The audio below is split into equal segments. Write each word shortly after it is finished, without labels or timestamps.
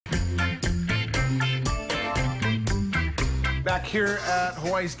Back here at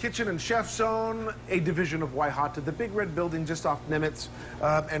Hawaii's Kitchen and Chef Zone, a division of Waihata, the big red building just off Nimitz.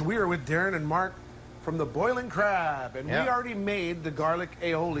 And we are with Darren and Mark from the Boiling Crab. And we already made the garlic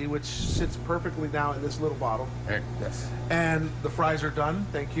aioli, which sits perfectly now in this little bottle. Yes. And the fries are done.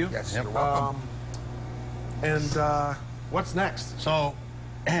 Thank you. Yes, you're welcome. What's next? So,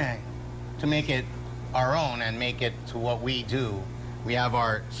 to make it our own and make it to what we do, we have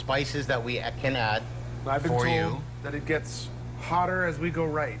our spices that we can add I've been for told you. that it gets hotter as we go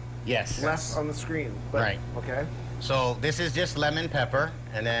right. Yes. Less on the screen. But, right. Okay. So this is just lemon pepper,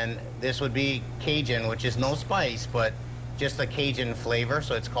 and then this would be Cajun, which is no spice, but just a Cajun flavor,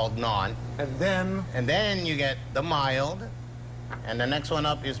 so it's called naan. And then you get the mild, and the next one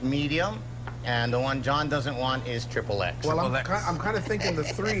up is medium, and the one John doesn't want is triple X. Well, I'm kind of thinking the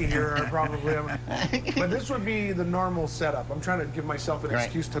three here are probably, but this would be the normal setup. I'm trying to give myself an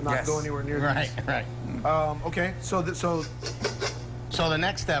excuse to not go anywhere near this. Right. Okay, so the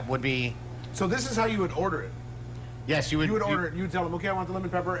next step would be. So this is how you would order it. Yes, you would order it. You would tell them, okay, I want the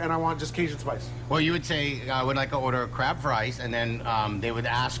lemon pepper and I want just Cajun spice. Well, you would say, I would like to order crab fries, and then they would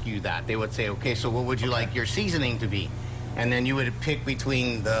ask you that. They would say, okay, so what would you like your seasoning to be? And then you would pick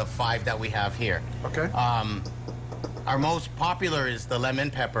between the 5 that we have here. Okay. Our most popular is the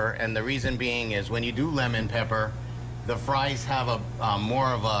lemon pepper, and the reason being is when you do lemon pepper, the fries have a more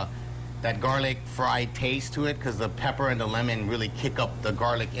of that garlic fried taste to it, because the pepper and the lemon really kick up the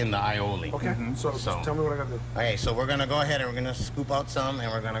garlic in the aioli. Okay, so tell me what I gotta do. Okay, so we're gonna go ahead and we're gonna scoop out some,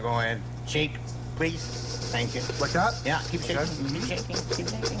 and we're gonna go ahead, shake, please. Thank you. Like that? Yeah, keep shaking, keep shaking, keep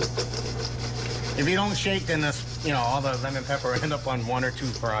shaking. If you don't shake, then all the lemon pepper end up on 1 or 2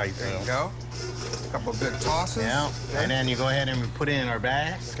 fries. There you go. A couple good tosses. Yeah, and then you go ahead and put it in our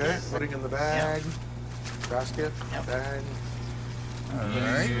bag. Okay, putting in the bag, basket, bag. All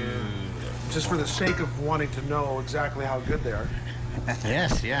right. Just for the sake of wanting to know exactly how good they are.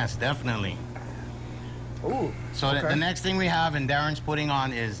 Yes, definitely. Ooh. So the next thing we have, and Darren's putting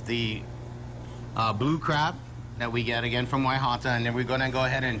on, is the blue crab that we get again from Waihata, and then we're gonna go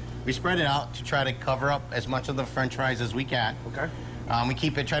ahead and we spread it out to try to cover up as much of the French fries as we can. Okay. We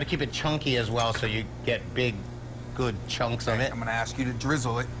try to keep it chunky as well, so you get big, good chunks of it. I'm gonna ask you to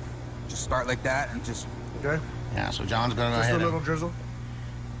drizzle it. Just start like that and just. Okay. Yeah. So John's gonna go ahead. Just a little drizzle.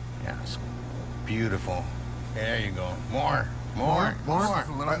 Yes. Beautiful. There you go. More.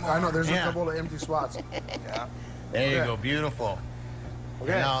 I know there's a couple of empty spots. Yeah. There you go. Beautiful.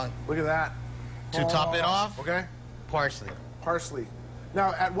 Okay. Now, look at that. To top it off, okay, parsley.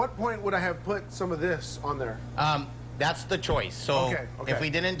 Now, at what point would I have put some of this on there? That's the choice. So if we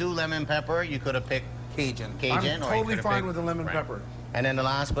didn't do lemon pepper, you could have picked Cajun. I'm totally fine with the lemon pepper. And then the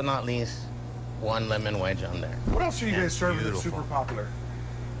last but not least, 1 lemon wedge on there. What else are you guys serving that's super popular?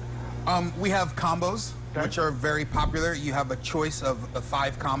 We have combos, which are very popular. You have a choice of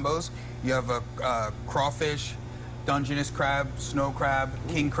 5 combos. You have a crawfish, Dungeness crab, snow crab,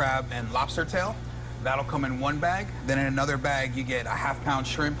 king crab, and lobster tail. That'll come in 1 bag. Then in another bag, you get a ½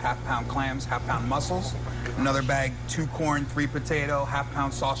 shrimp, ½ clams, ½ mussels. Another bag, 2 corn, 3 potato,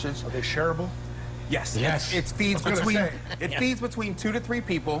 ½ sausage. Are they shareable? Yes. It feeds between 2 to 3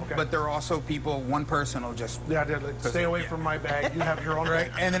 people, but there are also people, 1 person will just stay away from my bag. You have your own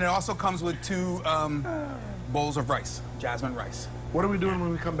bag. And then it also comes with 2 bowls of rice, jasmine rice. What are we doing when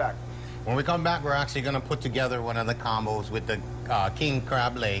we come back? When we come back, we're actually going to put together one of the combos with the king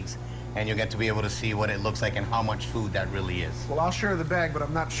crab legs, and you'll get to be able to see what it looks like and how much food that really is. Well, I'll share the bag, but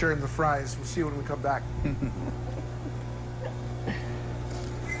I'm not sharing the fries. We'll see when we come back.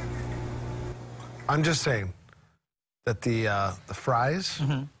 I'm just saying that the fries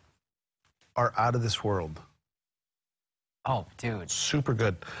are out of this world. Oh, dude. Super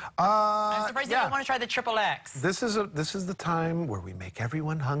good. I'm surprised you don't want to try the triple X. This is the time where we make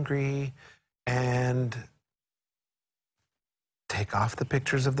everyone hungry and take off the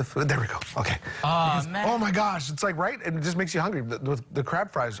pictures of the food. There we go. Okay. Oh, man. Oh, my gosh. It's like, right? It just makes you hungry. The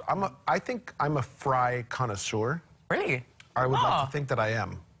crab fries, I think I'm a fry connoisseur. Really? I would like to think that I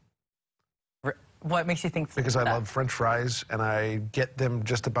am. What makes you think Because I love French fries, and I get them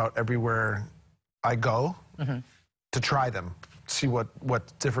just about everywhere I go to try them, see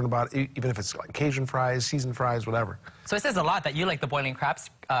what's different about it, even if it's like Cajun fries, seasoned fries, whatever. So it says a lot that you like the boiling crabs,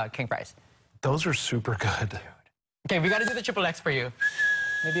 king fries. Those are super good. Okay, we got to do the triple X for you.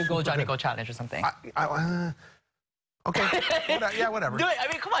 Maybe a Go Johnny Go challenge or something. Okay. Yeah, whatever. Do it. I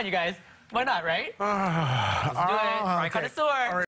mean, come on, you guys. Why not, right? Let's do it. Fry connoisseur.